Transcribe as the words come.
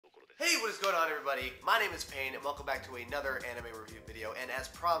Hey, what is going on, everybody? My name is Payne, and welcome back to another anime review video. And as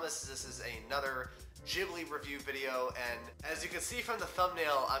promised, this is another Ghibli review video, and as you can see from the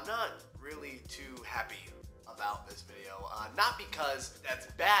thumbnail, I'm not really too happy about this video. Not because that's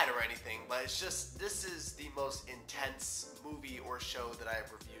bad or anything, but it's just, this is the most intense movie or show that I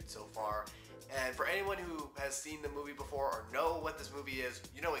have reviewed so far. And for anyone who has seen the movie before or know what this movie is,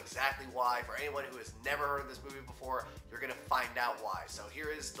 you know exactly why. For anyone who has never heard of this movie before, you're gonna find out why. So here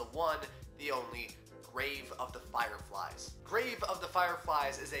is the one, the only, Grave of the Fireflies. Grave of the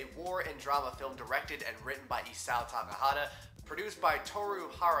Fireflies is a war and drama film directed and written by Isao Takahata, produced by Toru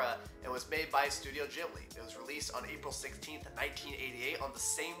Hara, and was made by Studio Ghibli. It was released on April 16th, 1988, on the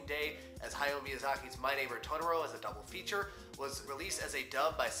same day as Hayao Miyazaki's My Neighbor Totoro as a double feature, was released as a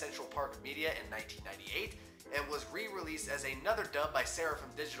dub by Central Park Media in 1998, and was re-released as another dub by Seraphim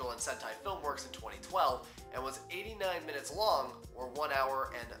Digital and Sentai Filmworks in 2012, and was 89 minutes long, or 1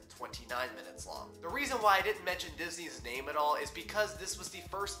 hour and 29 minutes long. The reason why I didn't mention Disney's name at all is because this was the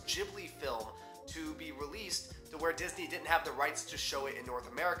first Ghibli film to be released to where Disney didn't have the rights to show it in North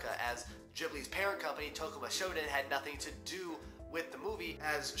America, as Ghibli's parent company, Tokuma Shoten, had nothing to do with the movie,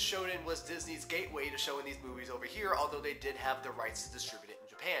 as Shoten was Disney's gateway to showing these movies over here, although they did have the rights to distribute it in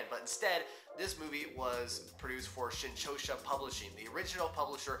Japan. But instead, this movie was produced for Shinchosha Publishing, the original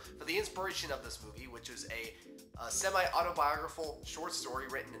publisher for the inspiration of this movie, which is a semi-autobiographical short story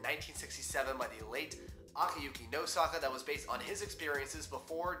written in 1967 by the late Akiyuki Nosaka that was based on his experiences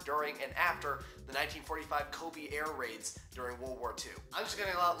before, during, and after the 1945 Kobe air raids during World War II. I'm just going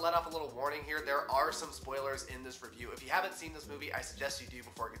to let off a little warning here. There are some spoilers in this review. If you haven't seen this movie, I suggest you do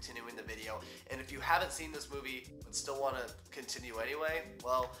before continuing the video. And if you haven't seen this movie but still want to continue anyway,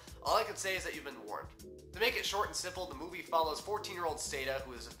 well, all I can say is that you've been warned. To make it short and simple, the movie follows 14-year-old Seda,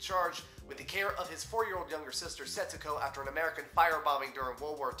 who is in charge with the care of his 4-year-old younger sister Setsuko after an American firebombing during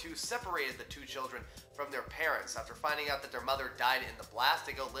World War II separated the two children from their parents. After finding out that their mother died in the blast,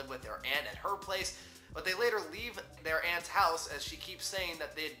 they go live with their aunt at her place, but they later leave their aunt's house as she keeps saying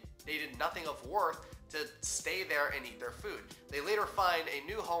that they did nothing of worth to stay there and eat their food. They later find a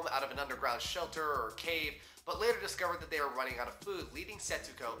new home out of an underground shelter or cave, but later discover that they are running out of food, leading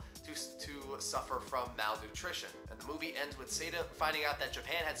Setsuko to suffer from malnutrition. And the movie ends with Seda finding out that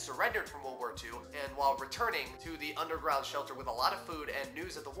Japan had surrendered from World War II, and while returning to the underground shelter with a lot of food and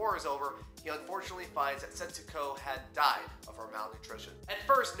news that the war is over, he unfortunately finds that Setsuko had died of her malnutrition. At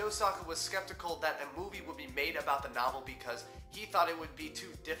first, Nosaka was skeptical that a movie would be made about the novel because he thought it would be too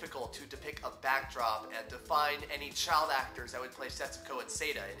difficult to depict a backdrop and to find any child actors that would play Setsuko and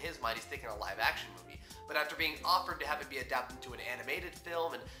Seda. In his mind, he's thinking a live-action movie. But after being offered to have it be adapted into an animated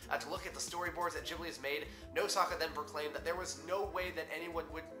film, and after looking at the storyboards that Ghibli has made, Nosaka then proclaimed that there was no way that anyone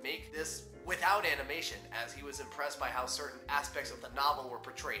would make this without animation, as he was impressed by how certain aspects of the novel were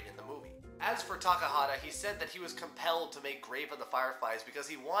portrayed in the movie. As for Takahata, he said that he was compelled to make Grave of the Fireflies because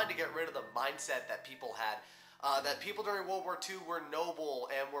he wanted to get rid of the mindset that people had, that people during World War II were noble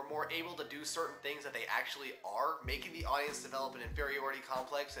and were more able to do certain things that they actually are, making the audience develop an inferiority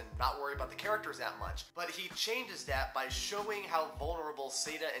complex and not worry about the characters that much. But he changes that by showing how vulnerable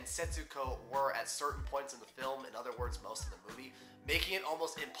Seda and Setsuko were at certain points in the film, in other words, most of the movie, making it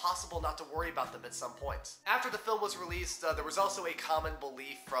almost impossible not to worry about them at some points. After the film was released, there was also a common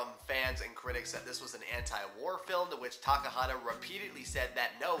belief from fans and critics that this was an anti-war film, to which Takahata repeatedly said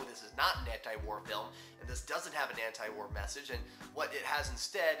that no, this is not an anti-war film, and this doesn't have an anti-war message, and what it has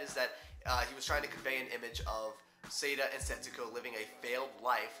instead is that he was trying to convey an image of Seda and Setsuko living a failed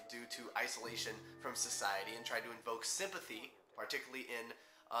life due to isolation from society, and tried to invoke sympathy, particularly in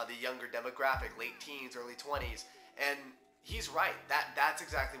the younger demographic, late teens, early 20s, and he's right. That's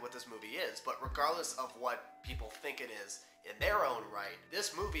exactly what this movie is. But regardless of what people think it is in their own right,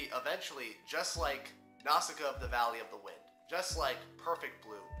 this movie eventually, just like Nausicaa of the Valley of the Wind, just like Perfect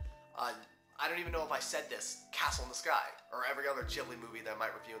Blue, I don't even know if I said this, Castle in the Sky, or every other Ghibli movie that I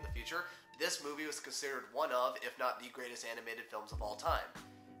might review in the future, this movie was considered one of, if not the greatest animated films of all time.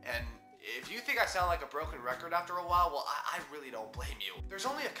 And if you think I sound like a broken record after a while, well, I really don't blame you. There's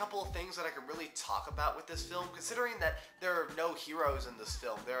only a couple of things that I could really talk about with this film, considering that there are no heroes in this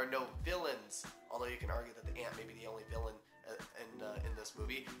film. There are no villains, although you can argue that the ant may be the only villain in this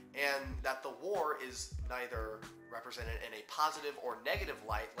movie, and that the war is neither represented in a positive or negative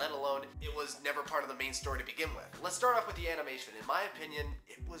light, let alone it was never part of the main story to begin with. Let's start off with the animation. In my opinion,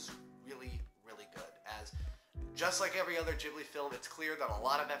 it was really, really good, as just like every other Ghibli film, it's clear that a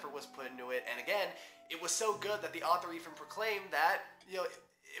lot of effort was put into it, and again, it was so good that the author even proclaimed that, you know,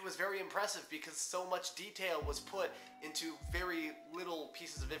 it was very impressive because so much detail was put into very little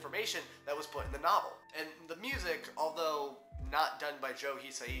pieces of information that was put in the novel. And the music, although not done by Joe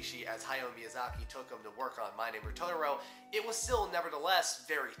Hisaishi as Hayao Miyazaki took him to work on My Neighbor Totoro, it was still nevertheless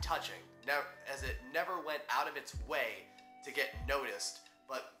very touching, as it never went out of its way to get noticed,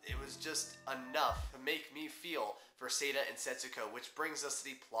 but it was just enough to make me feel for Seita and Setsuko, which brings us to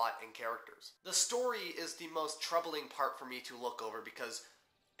the plot and characters. The story is the most troubling part for me to look over because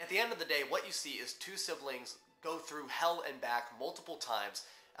at the end of the day, what you see is two siblings go through hell and back multiple times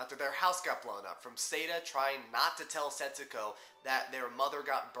after their house got blown up, from Seita trying not to tell Setsuko that their mother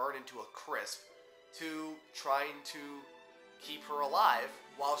got burned into a crisp, to trying to keep her alive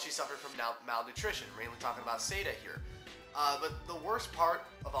while she suffered from malnutrition, mainly talking about Seita here. But the worst part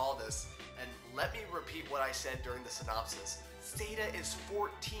of all this, and let me repeat what I said during the synopsis, Seita is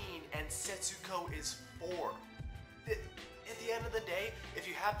 14 and Setsuko is 4. At the end of the day, if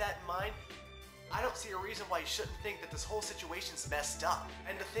you have that in mind, I don't see a reason why you shouldn't think that this whole situation's messed up.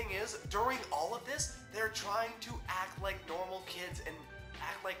 And the thing is, during all of this, they're trying to act like normal kids and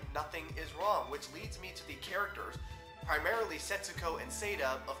act like nothing is wrong, which leads me to the characters, primarily Setsuko and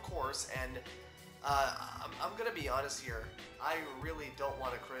Seita, of course, and I'm gonna be honest here, I really don't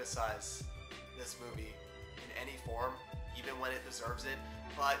want to criticize this movie in any form, even when it deserves it,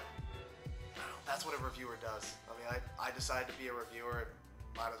 but that's what a reviewer does. I mean, I decided to be a reviewer,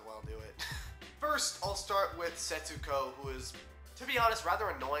 might as well do it. First, I'll start with Setsuko, who is, to be honest, rather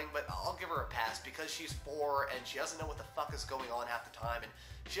annoying, but I'll give her a pass because she's 4 and she doesn't know what the fuck is going on half the time, and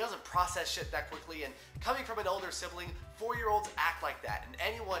she doesn't process shit that quickly, and coming from an older sibling, 4-year-olds act like that, and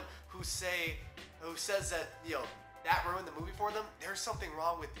anyone who says that, you know, that ruined the movie for them, there's something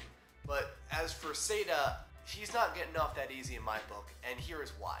wrong with you. But as for Seita, he's not getting off that easy in my book, and here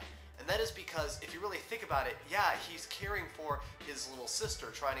is why. And that is because, if you really think about it, yeah, he's caring for his little sister,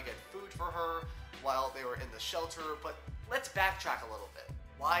 trying to get food for her while they were in the shelter, but let's backtrack a little bit.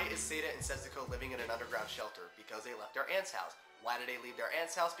 Why is Seita and Setsuko living in an underground shelter? Because they left their aunt's house. Why did they leave their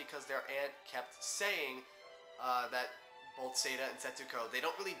aunt's house? Because their aunt kept saying that both Seita and Setsuko, they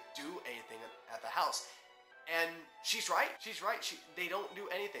don't really do anything at the house. And she's right. They don't do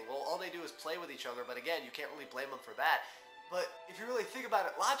anything. Well, all they do is play with each other, but again, you can't really blame them for that. But if you really think about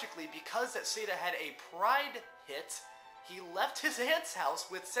it logically, because that Seita had a pride hit, he left his aunt's house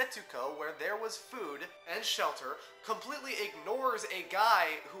with Setsuko, where there was food and shelter, completely ignores a guy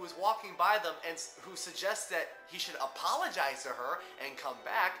who is walking by them and who suggests that he should apologize to her and come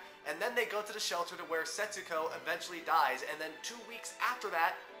back, and then they go to the shelter to where Setsuko eventually dies, and then 2 weeks after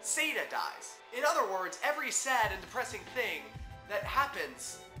that, Seita dies. In other words, every sad and depressing thing that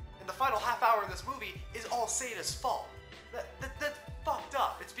happens in the final half hour of this movie is all Seita's fault. That's fucked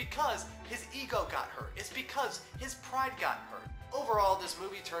up. It's because his ego got hurt. It's because his pride got hurt. Overall, this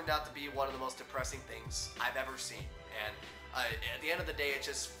movie turned out to be one of the most depressing things I've ever seen. And at the end of the day, it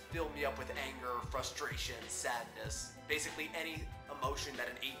just filled me up with anger, frustration, sadness, basically any emotion that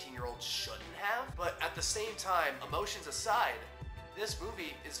an 18-year-old shouldn't have. But at the same time, emotions aside, this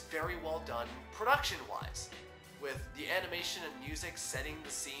movie is very well done production-wise, with the animation and music setting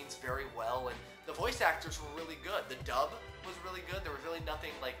the scenes very well, and the voice actors were really good. The dub was really good. There was really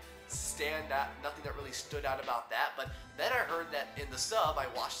nothing nothing that really stood out about that. But then I heard that in the sub, I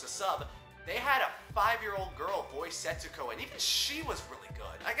watched the sub, they had a 5-year-old girl voice Setsuko, and even she was really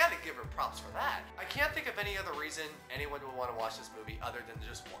good. I gotta give her props for that. I can't think of any other reason anyone would want to watch this movie other than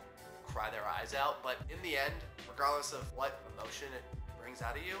just cry their eyes out. But in the end, regardless of what emotion it brings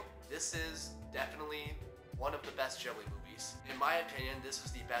out of you, this is definitely one of the best Ghibli movies. In my opinion, this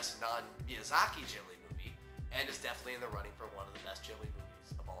is the best non-Miyazaki Ghibli movie, and is definitely in the running for one of the best Ghibli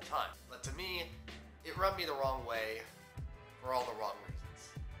movies of all time. But to me, it rubbed me the wrong way for all the wrong reasons.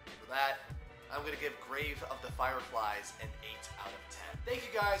 For that, I'm gonna give Grave of the Fireflies an 8 out of 10. Thank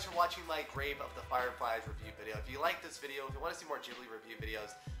you guys for watching my Grave of the Fireflies review video. If you like this video, if you want to see more Ghibli review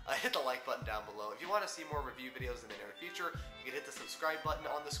videos, hit the like button down below. If you want to see more review videos in the near future, you can hit the subscribe button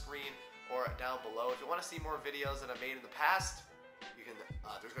on the screen or down below. If you want to see more videos that I've made in the past, you can.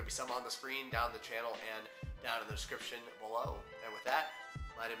 There's going to be some on the screen, down in the channel, and down in the description below. And with that,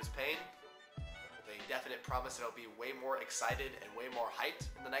 my name is Payne, with a definite promise that I'll be way more excited and way more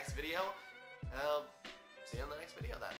hyped in the next video. See you in the next video then.